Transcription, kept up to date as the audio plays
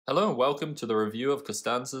Hello and welcome to the review of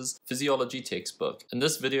Costanzo's physiology textbook. In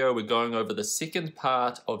this video we're going over the second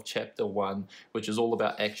part of chapter 1, which is all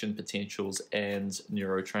about action potentials and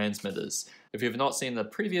neurotransmitters. If you have not seen the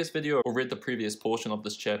previous video or read the previous portion of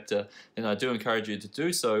this chapter, then I do encourage you to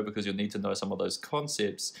do so because you'll need to know some of those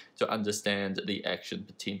concepts to understand the action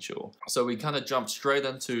potential. So we kind of jump straight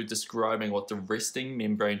into describing what the resting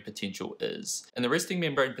membrane potential is. And the resting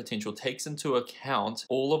membrane potential takes into account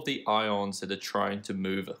all of the ions that are trying to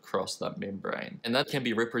move across that membrane. And that can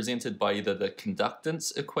be represented by either the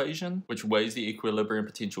conductance equation, which weighs the equilibrium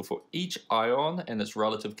potential for each ion and its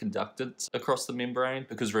relative conductance across the membrane,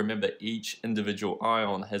 because remember, each individual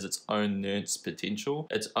ion has its own Nernst potential,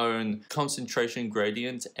 its own concentration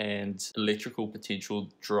gradient and electrical potential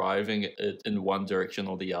driving it in one direction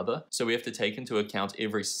or the other. So we have to take into account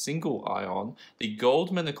every single ion. The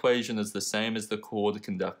Goldman equation is the same as the chord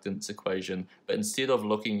conductance equation, but instead of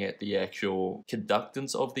looking at the actual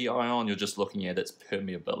conductance of the ion, you're just looking at its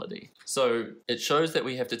permeability. So it shows that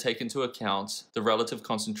we have to take into account the relative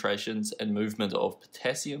concentrations and movement of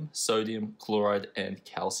potassium, sodium, chloride, and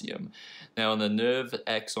calcium. Now in the nerve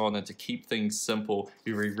axon, and to keep things simple,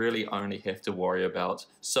 we really only have to worry about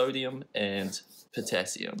sodium and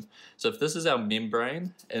potassium. So if this is our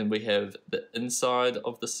membrane and we have the inside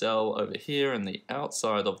of the cell over here and the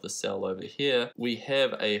outside of the cell over here, we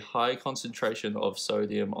have a high concentration of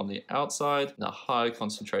sodium on the outside and a high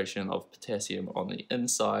concentration of potassium on the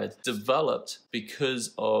inside, developed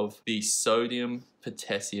because of the sodium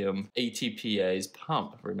potassium ATPase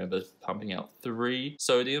pump. Remember, pumping out 3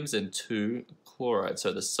 sodiums and 2 chlorides.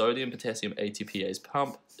 So the sodium potassium ATPase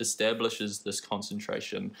pump establishes this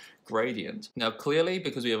concentration gradient. Now clearly,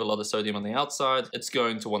 because we have a lot of sodium on the outside, it's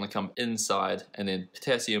going to want to come inside, and then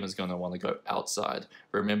potassium is going to want to go outside.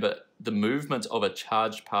 Remember, the movement of a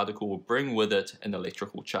charged particle will bring with it an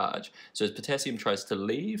electrical charge. So as potassium tries to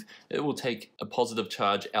leave, it will take a positive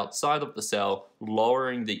charge outside of the cell,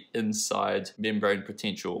 lowering the inside membrane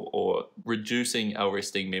potential or reducing our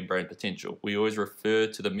resting membrane potential. We always refer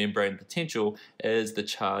to the membrane potential as the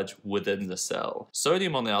charge within the cell.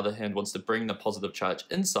 Sodium, on the other hand, wants to bring the positive charge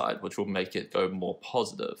inside, which will make it go more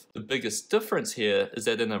positive. The biggest difference here is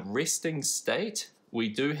that in a resting state, we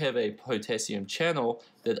do have a potassium channel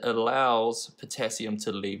that allows potassium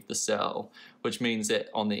to leave the cell, which means that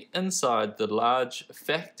on the inside, the large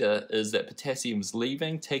factor is that potassium is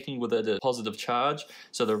leaving, taking with it a positive charge.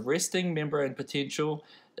 So the resting membrane potential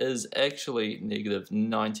is actually negative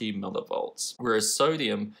 90 millivolts, whereas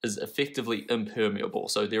sodium is effectively impermeable.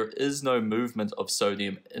 So there is no movement of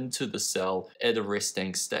sodium into the cell at a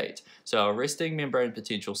resting state. So our resting membrane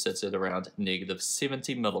potential sits at around negative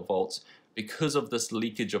 70 millivolts, because of this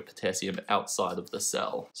leakage of potassium outside of the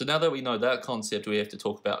cell. So now that we know that concept, we have to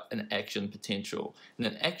talk about an action potential. And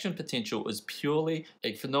an action potential is purely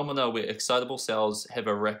a phenomena where excitable cells have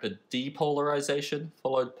a rapid depolarization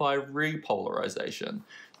followed by repolarization.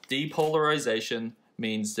 Depolarization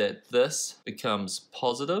means that this becomes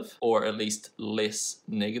positive, or at least less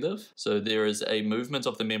negative. So there is a movement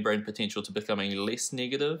of the membrane potential to becoming less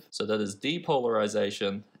negative. So that is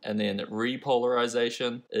depolarization, and then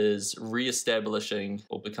repolarization is reestablishing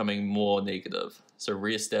or becoming more negative. So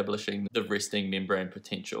reestablishing the resting membrane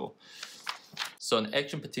potential. So an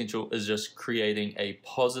action potential is just creating a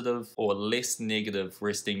positive or less negative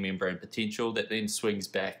resting membrane potential that then swings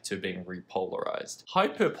back to being repolarized.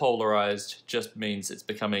 Hyperpolarized just means it's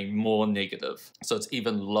becoming more negative. So it's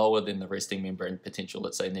even lower than the resting membrane potential,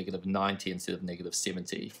 let's say negative 90 instead of negative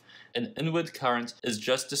 70. An inward current is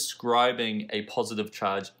just describing a positive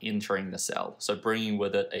charge entering the cell, so bringing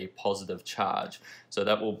with it a positive charge. So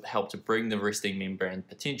that will help to bring the resting membrane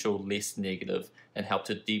potential less negative and help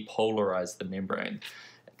to depolarize the membrane.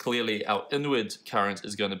 Clearly, our inward current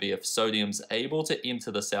is going to be if sodium's able to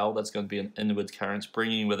enter the cell, that's going to be an inward current,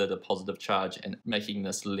 bringing with it a positive charge and making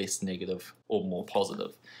this less negative or more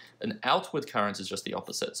positive. An outward current is just the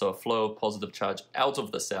opposite, so a flow of positive charge out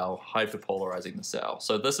of the cell, hyperpolarizing the cell.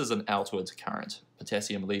 So this is an outward current,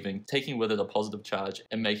 potassium leaving, taking with it a positive charge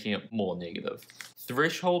and making it more negative.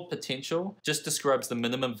 Threshold potential just describes the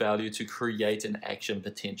minimum value to create an action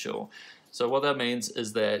potential. So what that means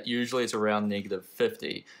is that usually it's around negative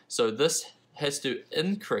 50. So this has to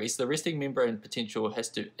increase, the resting membrane potential has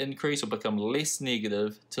to increase or become less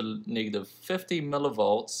negative to negative 50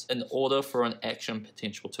 millivolts in order for an action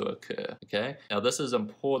potential to occur. Okay, now this is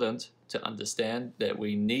important to understand, that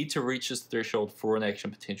we need to reach this threshold for an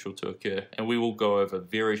action potential to occur, and we will go over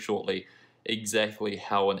very shortly exactly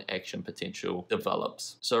how an action potential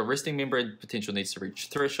develops. So resting membrane potential needs to reach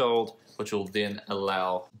threshold, which will then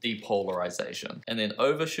allow depolarization. And then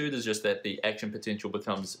overshoot is just that the action potential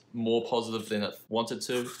becomes more positive than it wanted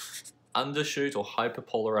to. Undershoot or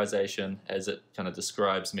hyperpolarization, as it kind of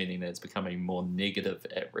describes, meaning that it's becoming more negative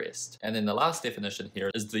at rest. And then the last definition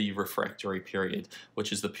here is the refractory period,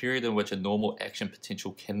 which is the period in which a normal action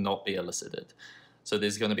potential cannot be elicited. So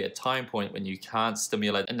there's going to be a time point when you can't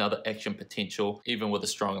stimulate another action potential even with a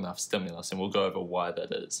strong enough stimulus, and we'll go over why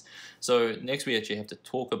that is. So next we actually have to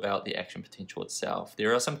talk about the action potential itself.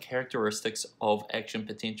 There are some characteristics of action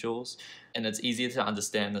potentials, and it's easier to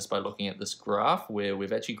understand this by looking at this graph where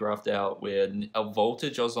we've actually graphed out where our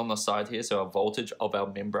voltage is on the side here. So our voltage of our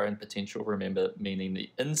membrane potential, remember, meaning the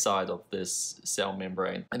inside of this cell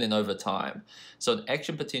membrane, and then over time. So an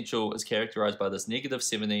action potential is characterized by this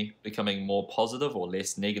 -70 becoming more positive or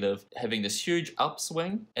less negative, having this huge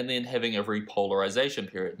upswing, and then having a repolarization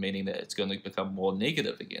period, meaning that it's going to become more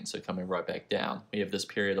negative again, so coming right back down. We have this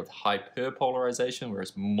period of hyperpolarization where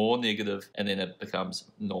it's more negative, and then it becomes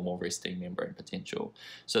normal resting membrane potential.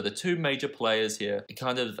 So the two major players here,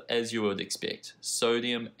 kind of as you would expect,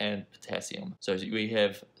 sodium and potassium. So we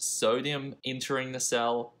have sodium entering the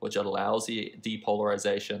cell, which allows the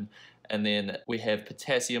depolarization, and then we have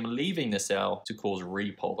potassium leaving the cell to cause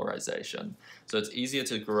repolarization. So it's easier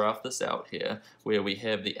to graph this out here, where we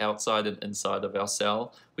have the outside and inside of our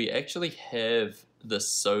cell. We actually have the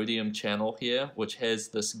sodium channel here, which has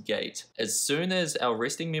this gate. As soon as our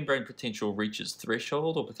resting membrane potential reaches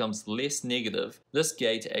threshold or becomes less negative, this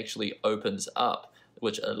gate actually opens up,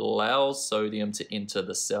 which allows sodium to enter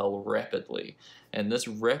the cell rapidly. And this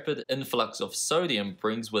rapid influx of sodium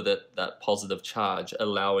brings with it that positive charge,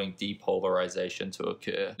 allowing depolarization to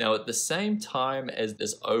occur. Now, at the same time as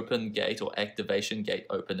this open gate or activation gate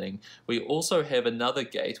opening, we also have another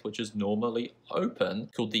gate which is normally open,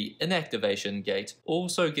 called the inactivation gate,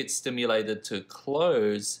 also gets stimulated to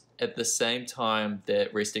close at the same time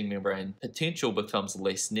that resting membrane potential becomes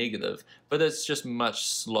less negative, but it's just much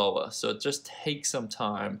slower, so it just takes some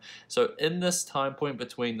time. So in this time point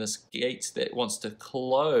between this gate that wants to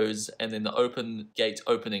close and then the open gate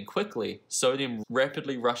opening quickly, sodium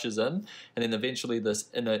rapidly rushes in, and then eventually this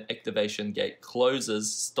inactivation gate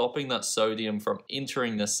closes, stopping that sodium from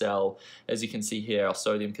entering the cell. As you can see here, our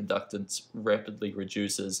sodium conductance rapidly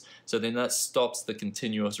reduces, so then that stops the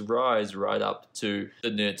continuous rise right up to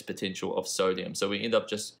the Nernst potential of sodium. So we end up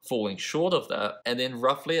just falling short of that. And then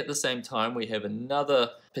roughly at the same time, we have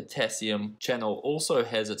another potassium channel also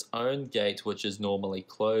has its own gate, which is normally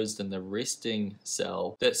closed in the resting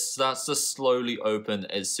cell, that starts to slowly open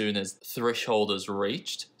as soon as threshold is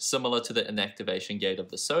reached, similar to the inactivation gate of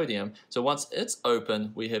the sodium. So once it's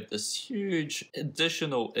open, we have this huge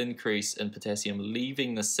additional increase in potassium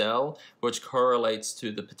leaving the cell, which correlates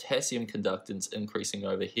to the potassium conductance increasing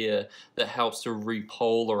over here, that helps to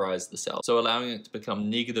repolarize the cell, so allowing it to become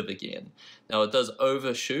negative again. Now it does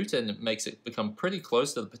overshoot and it makes it become pretty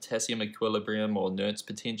close to the potassium equilibrium or Nernst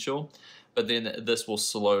potential, but then this will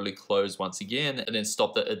slowly close once again and then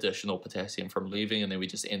stop the additional potassium from leaving, and then we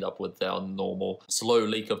just end up with our normal slow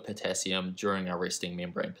leak of potassium during our resting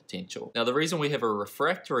membrane potential. Now the reason we have a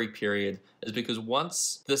refractory period is because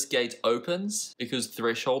once this gate opens, because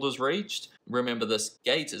threshold is reached, remember this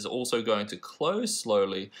gate is also going to close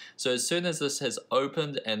slowly. So as soon as this has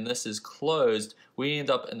opened and this is closed, we end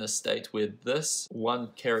up in a state where this one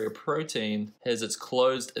carrier protein has its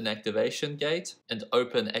closed inactivation gate and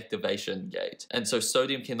open activation gate. And so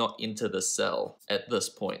sodium cannot enter the cell at this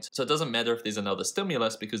point. So it doesn't matter if there's another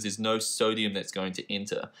stimulus because there's no sodium that's going to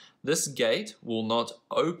enter. This gate will not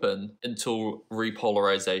open until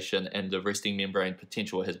repolarization and the resting membrane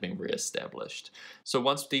potential has been reestablished. So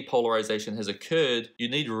once depolarization has occurred, you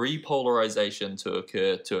need repolarization to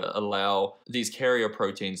occur to allow these carrier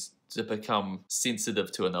proteins to become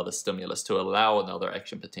sensitive to another stimulus, to allow another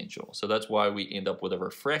action potential. So that's why we end up with a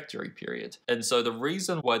refractory period. And so the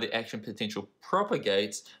reason why the action potential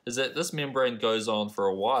propagates is that this membrane goes on for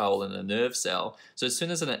a while in a nerve cell. So as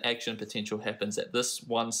soon as an action potential happens at this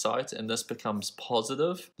one site and this becomes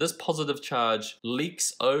positive, this positive charge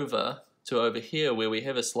leaks over to over here where we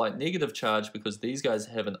have a slight negative charge because these guys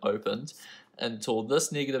haven't opened, until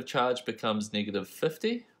this negative charge becomes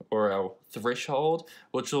 -50 or our threshold,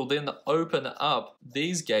 which will then open up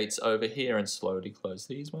these gates over here and slowly close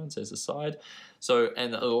these ones as a side. So,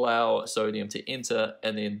 and allow sodium to enter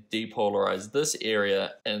and then depolarize this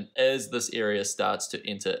area, and as this area starts to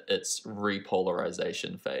enter its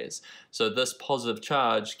repolarization phase. So this positive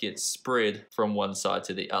charge gets spread from one side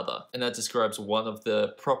to the other. And that describes one of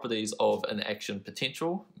the properties of an action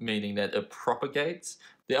potential, meaning that it propagates.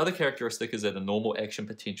 The other characteristic is that a normal action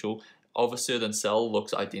potential of a certain cell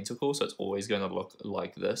looks identical, so it's always going to look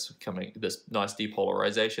like this nice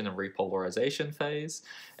depolarization and repolarization phase.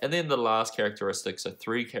 And then the last characteristic, so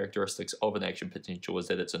 3 characteristics of an action potential, is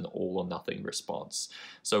that it's an all or nothing response.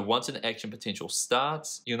 So once an action potential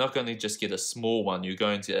starts, you're not going to just get a small one, you're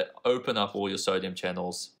going to open up all your sodium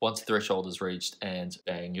channels once threshold is reached, and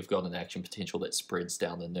bang, you've got an action potential that spreads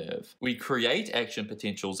down the nerve. We create action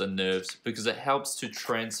potentials in nerves because it helps to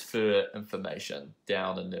transfer information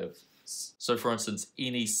down a nerve. So for instance,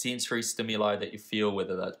 any sensory stimuli that you feel,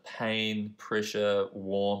 whether that's pain, pressure,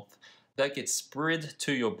 warmth, that gets spread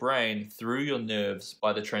to your brain through your nerves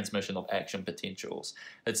by the transmission of action potentials.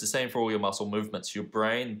 It's the same for all your muscle movements. Your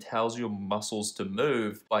brain tells your muscles to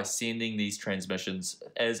move by sending these transmissions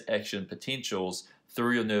as action potentials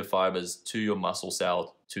through your nerve fibers to your muscle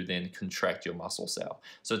cell to then contract your muscle cell.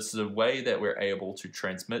 So it's the way that we're able to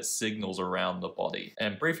transmit signals around the body.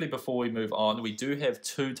 And briefly before we move on, we do have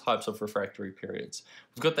 2 types of refractory periods.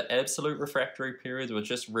 We've got the absolute refractory period, which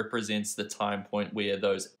just represents the time point where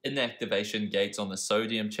those inactivation gates on the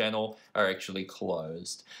sodium channel are actually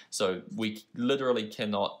closed. So we literally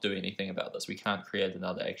cannot do anything about this. We can't create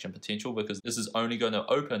another action potential because this is only going to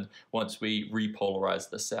open once we repolarize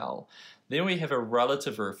the cell. Then we have a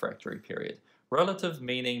relative refractory period. Relative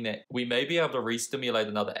meaning that we may be able to re-stimulate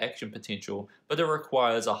another action potential, but it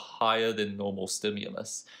requires a higher than normal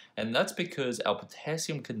stimulus. And that's because our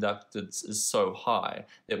potassium conductance is so high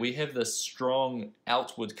that we have this strong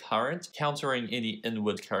outward current countering any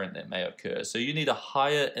inward current that may occur. So you need a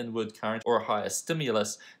higher inward current or a higher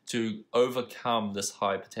stimulus to overcome this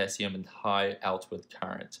high potassium and high outward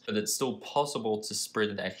current. But it's still possible to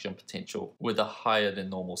spread an action potential with a higher than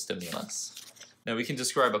normal stimulus. Now we can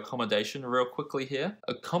describe accommodation real quickly here.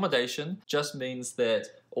 Accommodation just means that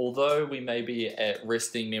although we may be at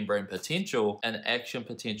resting membrane potential, an action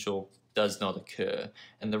potential does not occur.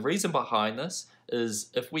 And the reason behind this is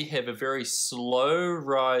if we have a very slow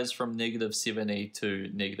rise from -70 to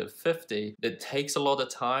 -50 that takes a lot of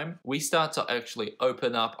time, we start to actually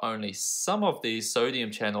open up only some of these sodium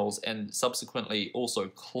channels and subsequently also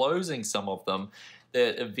closing some of them,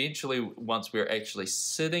 that eventually once we're actually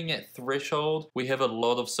sitting at threshold, we have a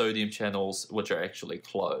lot of sodium channels which are actually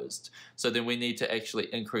closed. So then we need to actually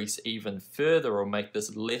increase even further or make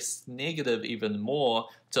this less negative even more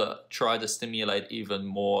to try to stimulate even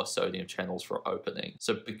more sodium channels for opening.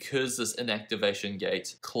 So because this inactivation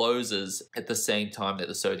gate closes at the same time that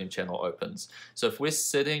the sodium channel opens. So if we're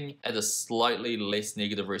sitting at a slightly less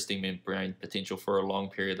negative resting membrane potential for a long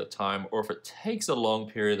period of time, or if it takes a long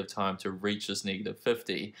period of time to reach this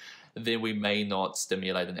 -50, then we may not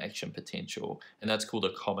stimulate an action potential, and that's called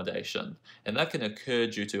accommodation. And that can occur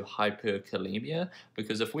due to hyperkalemia,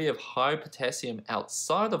 because if we have high potassium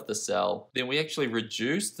outside of the cell, then we actually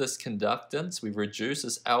reduce this conductance, we reduce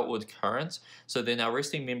this outward current, so then our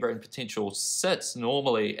resting membrane potential sits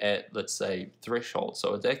normally at, let's say, threshold.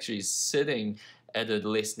 So it's actually sitting at a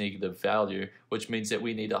less negative value, which means that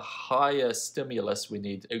we need a higher stimulus, we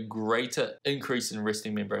need a greater increase in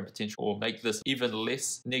resting membrane potential, or make this even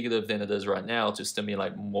less negative than it is right now to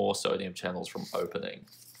stimulate more sodium channels from opening.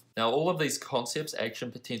 Now, all of these concepts,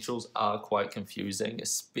 action potentials, are quite confusing,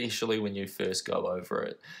 especially when you first go over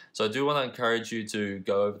it. So I do want to encourage you to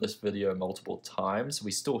go over this video multiple times.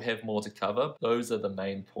 We still have more to cover. Those are the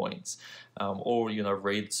main points. Or,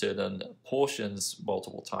 read certain portions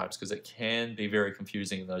multiple times, because it can be very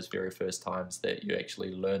confusing in those very first times that you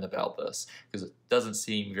actually learn about this, because it doesn't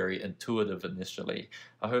seem very intuitive initially.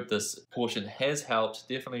 I hope this portion has helped.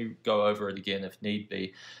 Definitely go over it again if need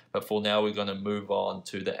be. But for now, we're going to move on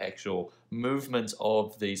to the actual movement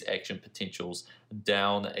of these action potentials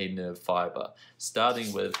down a nerve fiber,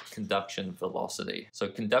 starting with conduction velocity. So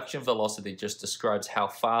conduction velocity just describes how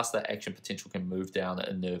fast that action potential can move down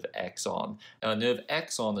a nerve axon. Now, a nerve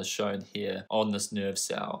axon is shown here on this nerve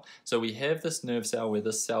cell. So we have this nerve cell where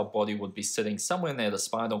this cell body would be sitting somewhere near the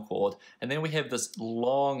spinal cord, and then we have this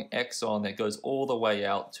long axon that goes all the way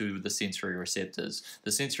out to the sensory receptors.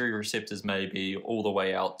 The sensory receptors may be all the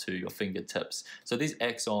way out to your fingertips. So these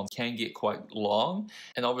axons can get quite long,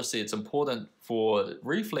 and obviously it's important for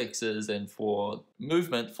reflexes and for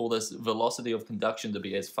movement for this velocity of conduction to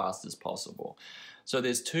be as fast as possible. So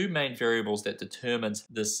there's two main variables that determine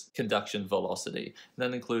this conduction velocity, and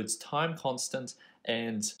that includes time constant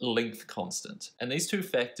and length constant. And these two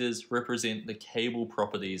factors represent the cable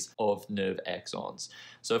properties of nerve axons.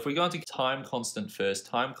 So if we go into time constant first,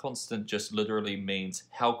 time constant just literally means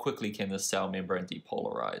how quickly can the cell membrane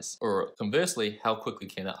depolarize, or conversely, how quickly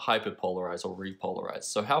can it hyperpolarize or repolarize.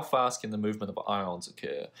 So how fast can the movement of ions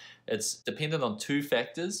occur? It's dependent on two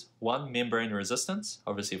factors. One, membrane resistance.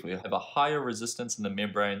 Obviously, if we have a higher resistance in the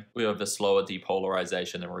membrane, we have a slower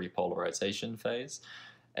depolarization and repolarization phase.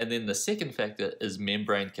 And then the second factor is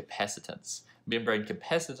membrane capacitance. Membrane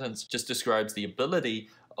capacitance just describes the ability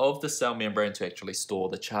of the cell membrane to actually store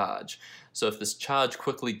the charge. So if this charge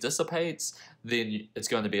quickly dissipates, then it's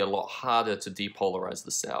going to be a lot harder to depolarize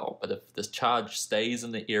the cell. But if this charge stays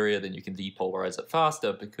in the area, then you can depolarize it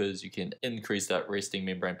faster because you can increase that resting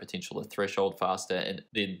membrane potential to threshold faster and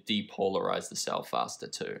then depolarize the cell faster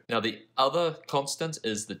too. Now the other constant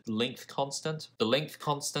is the length constant. The length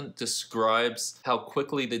constant describes how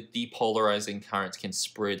quickly the depolarizing current can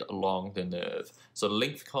spread along the nerve. So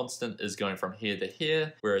length constant is going from here to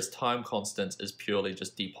here, whereas time constant is purely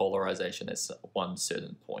just depolarization at one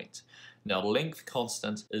certain point. Now length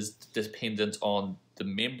constant is dependent on the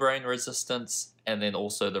membrane resistance and then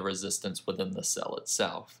also the resistance within the cell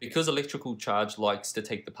itself. Because electrical charge likes to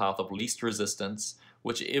take the path of least resistance,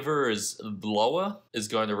 whichever is lower is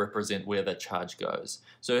going to represent where the charge goes.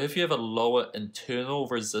 So if you have a lower internal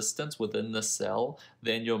resistance within the cell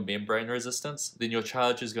than your membrane resistance, then your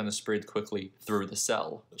charge is going to spread quickly through the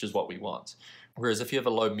cell, which is what we want. Whereas if you have a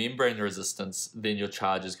low membrane resistance, then your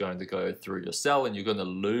charge is going to go through your cell and you're going to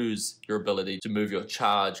lose your ability to move your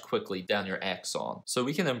charge quickly down your axon. So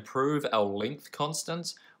we can improve our length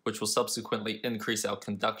constant, which will subsequently increase our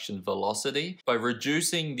conduction velocity by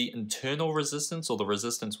reducing the internal resistance or the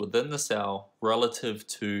resistance within the cell relative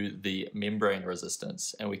to the membrane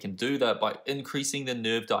resistance. And we can do that by increasing the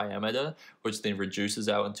nerve diameter, which then reduces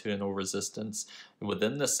our internal resistance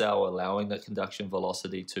within the cell, allowing the conduction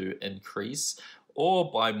velocity to increase,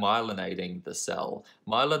 or by myelinating the cell.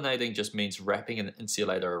 Myelinating just means wrapping an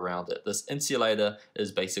insulator around it. This insulator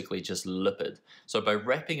is basically just lipid. So by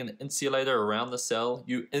wrapping an insulator around the cell,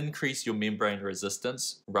 you increase your membrane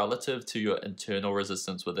resistance relative to your internal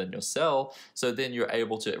resistance within your cell, so then you're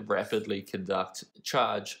able to rapidly conduct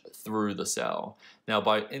charge through the cell. Now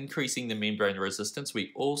by increasing the membrane resistance,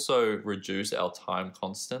 we also reduce our time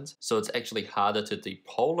constant, so it's actually harder to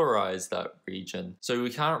depolarize that region. So we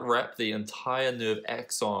can't wrap the entire nerve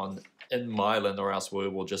axon in myelin, or else we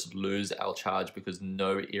will just lose our charge because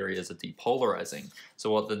no areas are depolarizing.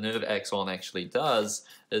 So what the nerve axon actually does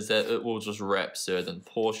is that it will just wrap certain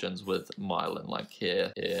portions with myelin, like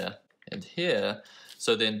here, here, and here.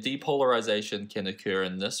 So then depolarization can occur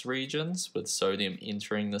in this regions with sodium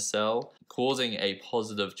entering the cell, causing a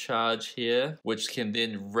positive charge here, which can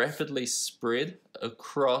then rapidly spread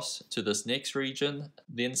across to this next region,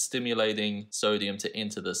 then stimulating sodium to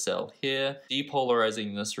enter the cell here,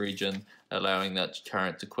 depolarizing this region, allowing that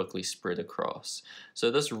current to quickly spread across. So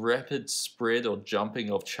this rapid spread or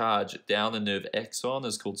jumping of charge down the nerve axon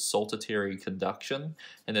is called saltatory conduction,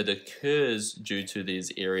 and it occurs due to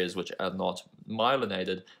these areas which are not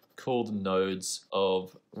myelinated, called nodes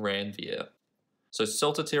of Ranvier. So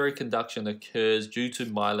saltatory conduction occurs due to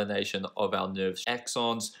myelination of our nerve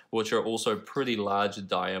axons, which are also pretty large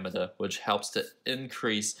diameter, which helps to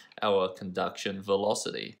increase our conduction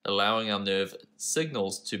velocity, allowing our nerve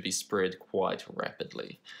signals to be spread quite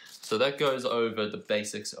rapidly. So that goes over the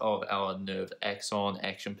basics of our nerve axon,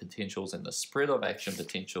 action potentials, and the spread of action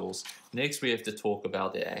potentials. Next, we have to talk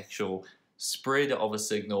about the actual spread of a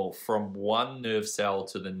signal from one nerve cell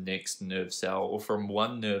to the next nerve cell, or from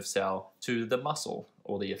one nerve cell to the muscle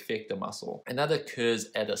or the effector muscle. And that occurs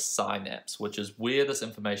at a synapse, which is where this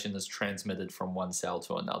information is transmitted from one cell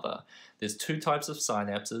to another. There's two types of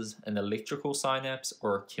synapses, an electrical synapse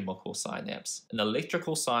or a chemical synapse. An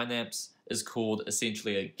electrical synapse is called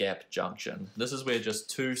essentially a gap junction. This is where just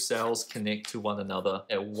two cells connect to one another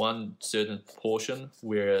at one certain portion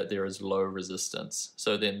where there is low resistance.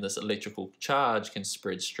 So then this electrical charge can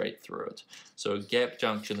spread straight through it. So a gap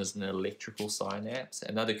junction is an electrical synapse,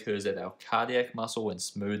 and that occurs at our cardiac muscle and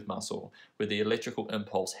smooth muscle, where the electrical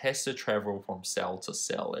impulse has to travel from cell to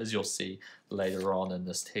cell, as you'll see later on in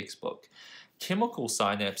this textbook. Chemical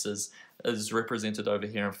synapses is represented over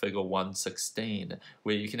here in figure 116,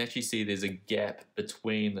 where you can actually see there's a gap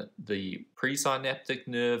between the presynaptic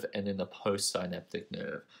nerve and then the postsynaptic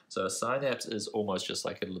nerve. So a synapse is almost just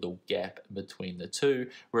like a little gap between the two,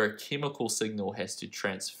 where a chemical signal has to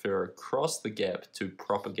transfer across the gap to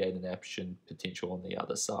propagate an action potential on the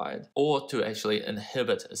other side, or to actually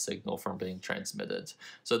inhibit a signal from being transmitted.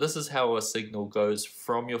 So this is how a signal goes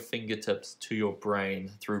from your fingertips to your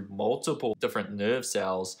brain through multiple different nerve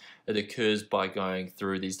cells. It occurs by going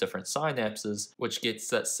through these different synapses, which gets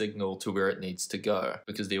that signal to where it needs to go,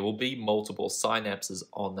 because there will be multiple synapses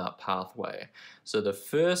on that pathway. So the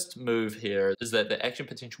first move here is that the action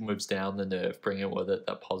potential moves down the nerve, bringing with it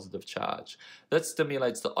that positive charge. That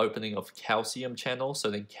stimulates the opening of calcium channels, so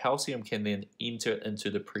then calcium can then enter into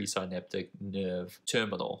the presynaptic nerve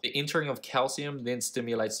terminal. The entering of calcium then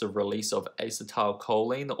stimulates the release of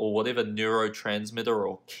acetylcholine, or whatever neurotransmitter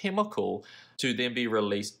or chemical, to then be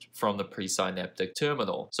released from the presynaptic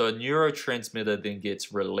terminal. So a neurotransmitter then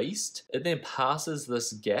gets released. It then passes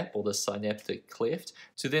this gap, or the synaptic cleft,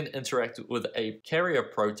 to then interact with a carrier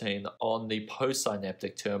protein on the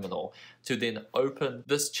postsynaptic terminal to then open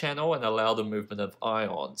this channel and allow the movement of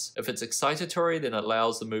ions. If it's excitatory, then it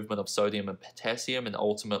allows the movement of sodium and potassium, and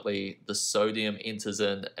ultimately the sodium enters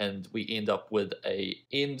in and we end up with a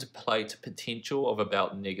end plate potential of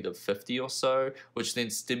about -50 or so, which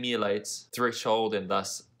then stimulates threshold, and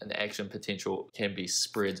thus an action potential can be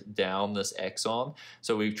spread down this axon.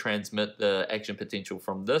 So we transmit the action potential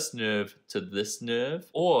from this nerve to this nerve,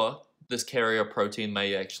 or this carrier protein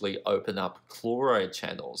may actually open up chloride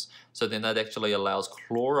channels. So then that actually allows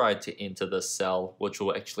chloride to enter the cell, which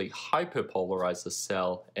will actually hyperpolarize the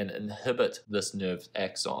cell and inhibit this nerve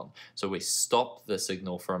axon. So we stop the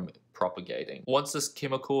signal from propagating. Once this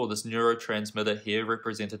chemical, or this neurotransmitter here,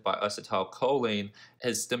 represented by acetylcholine,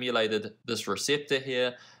 has stimulated this receptor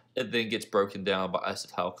here, it then gets broken down by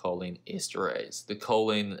acetylcholine esterase. The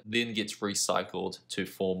choline then gets recycled to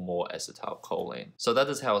form more acetylcholine. So that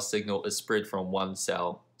is how a signal is spread from one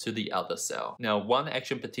cell to the other cell. Now, one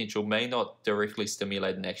action potential may not directly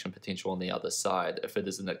stimulate an action potential on the other side if it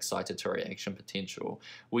is an excitatory action potential.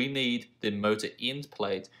 We need the motor end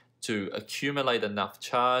plate to accumulate enough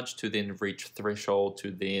charge to then reach threshold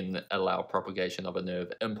to then allow propagation of a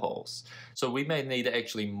nerve impulse. So we may need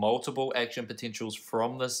actually multiple action potentials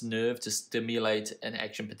from this nerve to stimulate an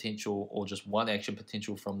action potential, or just one action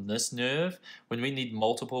potential from this nerve. When we need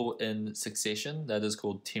multiple in succession, that is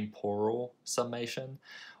called temporal summation.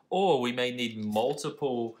 Or we may need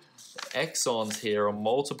multiple axons here, or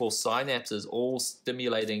multiple synapses all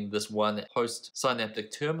stimulating this one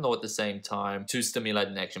postsynaptic terminal at the same time to stimulate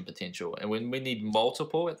an action potential. And when we need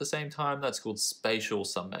multiple at the same time, that's called spatial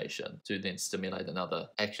summation, to then stimulate another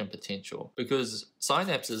action potential. Because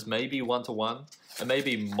synapses may be one-to-one, it may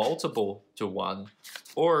be multiple to one,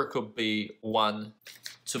 or it could be one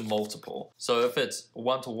to multiple. So if it's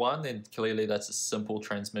one-to-one, then clearly that's a simple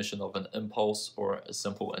transmission of an impulse or a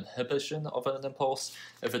simple inhibition of an impulse.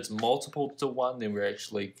 If it's multiple to one, then we're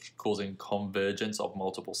actually causing convergence of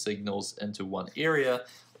multiple signals into one area.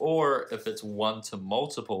 Or if it's one to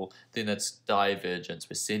multiple, then it's divergence.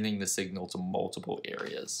 We're sending the signal to multiple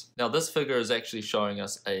areas. Now this figure is actually showing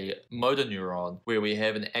us a motor neuron where we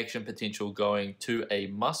have an action potential going to a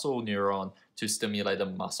muscle neuron to stimulate a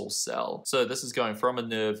muscle cell. So this is going from a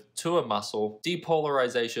nerve to a muscle,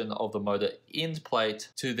 depolarization of the motor end plate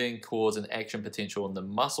to then cause an action potential in the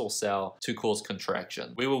muscle cell to cause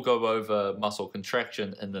contraction. We will go over muscle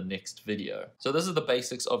contraction in the next video. So this is the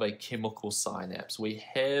basics of a chemical synapse. We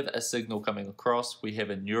have a signal coming across, we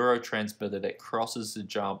have a neurotransmitter that crosses the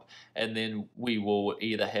jump, and then we will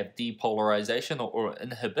either have depolarization or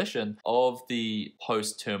inhibition of the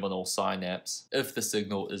post-terminal synapse if the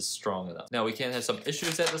signal is strong enough. Now we can have some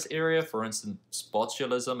issues at this area. For instance,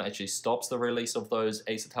 botulism actually stops the release of those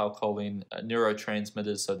acetylcholine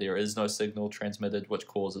neurotransmitters, so there is no signal transmitted, which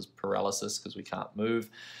causes paralysis because we can't move.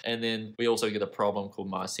 And then we also get a problem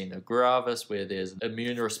called myasthenia gravis, where there's an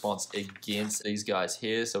immune response against these guys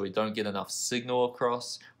here, so we don't get enough signal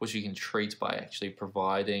across, which you can treat by actually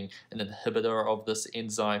providing an inhibitor of this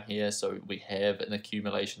enzyme here. So we have an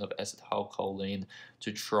accumulation of acetylcholine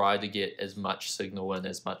to try to get as much signal in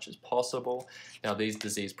as much as possible. Now these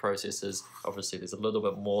disease processes, obviously there's a little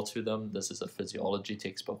bit more to them. This is a physiology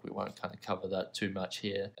textbook, we won't kind of cover that too much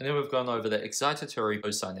here. And then we've gone over the excitatory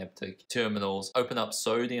postsynaptic terminals, open up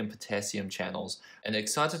sodium potassium channels, and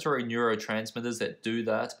excitatory neurotransmitters that do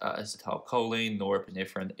that are acetylcholine,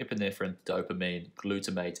 norepinephrine, epinephrine, dopamine,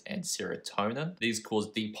 glutamate, and serotonin. These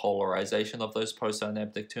cause depolarization of those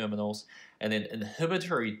postsynaptic terminals. And then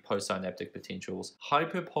inhibitory postsynaptic potentials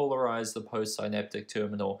hyperpolarize the postsynaptic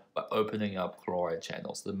terminal by opening up chloride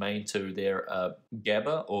channels. The main two there are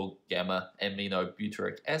GABA or gamma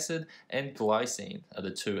aminobutyric acid and glycine are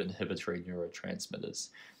the two inhibitory neurotransmitters.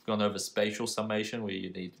 We've gone over spatial summation, where you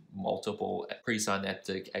need multiple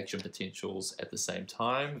presynaptic action potentials at the same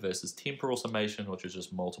time, versus temporal summation, which is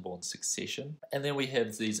just multiple in succession. And then we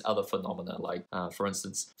have these other phenomena like, for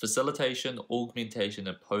instance, facilitation, augmentation,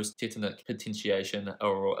 and post-tetanic potentiation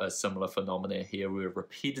are a similar phenomena here, where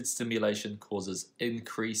repeated stimulation causes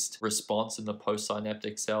increased response in the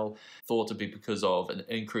postsynaptic cell, thought to be because of an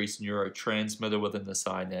increased neurotransmitter within the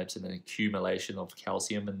synapse and an accumulation of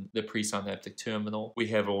calcium in the presynaptic terminal. We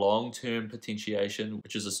have long-term potentiation,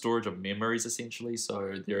 which is a storage of memories essentially,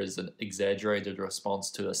 so there is an exaggerated response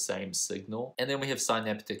to the same signal. And then we have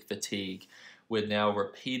synaptic fatigue, where now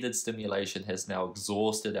repeated stimulation has now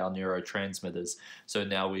exhausted our neurotransmitters, so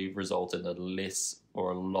now we result in a less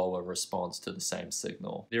or a lower response to the same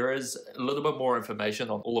signal. There is a little bit more information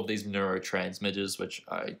on all of these neurotransmitters, which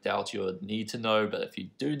I doubt you would need to know, but if you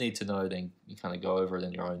do need to know, then you kind of go over it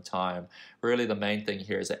in your own time. Really, the main thing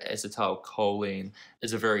here is that acetylcholine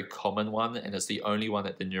is a very common one, and it's the only one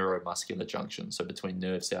at the neuromuscular junction, so between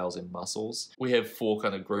nerve cells and muscles. We have four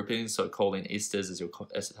kind of groupings, so choline esters is your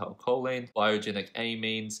acetylcholine, biogenic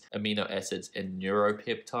amines, amino acids, and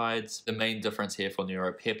neuropeptides. The main difference here for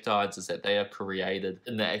neuropeptides is that they are created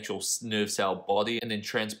in the actual nerve cell body and then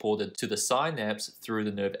transported to the synapse through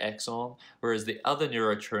the nerve axon, whereas the other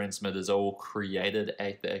neurotransmitters are all created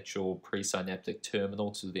at the actual presynaptic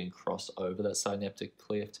terminal to then cross over that synaptic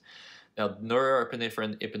cleft. Now,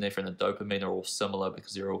 norepinephrine, epinephrine, and dopamine are all similar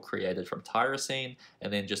because they're all created from tyrosine,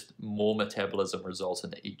 and then just more metabolism results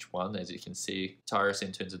in each one. As you can see,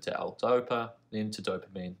 tyrosine turns into L-dopa, then to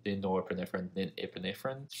dopamine, then norepinephrine, then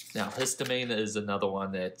epinephrine. Now, histamine is another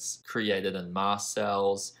one that's created in mast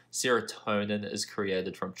cells. Serotonin is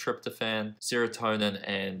created from tryptophan. Serotonin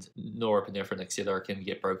and norepinephrine, etc., can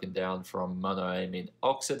get broken down from monoamine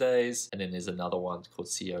oxidase. And then there's another one called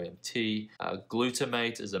COMT.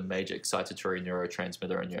 Glutamate is a major excitatory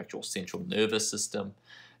neurotransmitter in your actual central nervous system.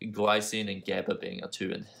 Glycine and GABA being are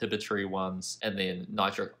two inhibitory ones, and then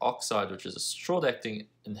nitric oxide, which is a short-acting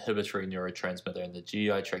inhibitory neurotransmitter in the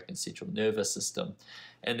GI tract and central nervous system.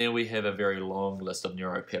 And then we have a very long list of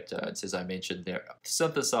neuropeptides. As I mentioned, they're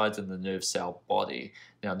synthesized in the nerve cell body.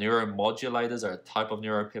 Now, neuromodulators are a type of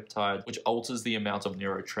neuropeptide which alters the amount of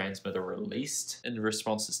neurotransmitter released in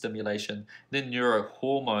response to stimulation. Then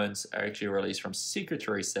neurohormones are actually released from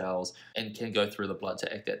secretory cells and can go through the blood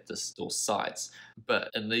to act at distal sites.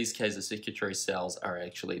 But in these cases, secretory cells are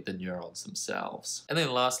actually the neurons themselves. And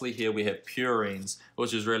then lastly here we have purines,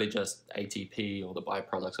 which is really just ATP or the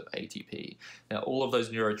byproducts of ATP. Now, all of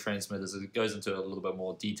those neurotransmitters, it goes into a little bit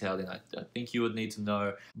more detail than I think you would need to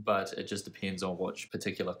know, but it just depends on which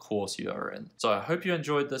particular course you are in. So I hope you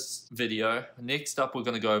enjoyed this video. Next up, we're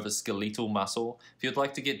going to go over skeletal muscle. If you'd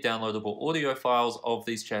like to get downloadable audio files of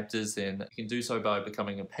these chapters, then you can do so by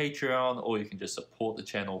becoming a Patreon, or you can just support the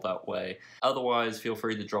channel that way. Otherwise, feel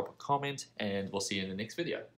free to drop a comment, and we'll see you in the next video.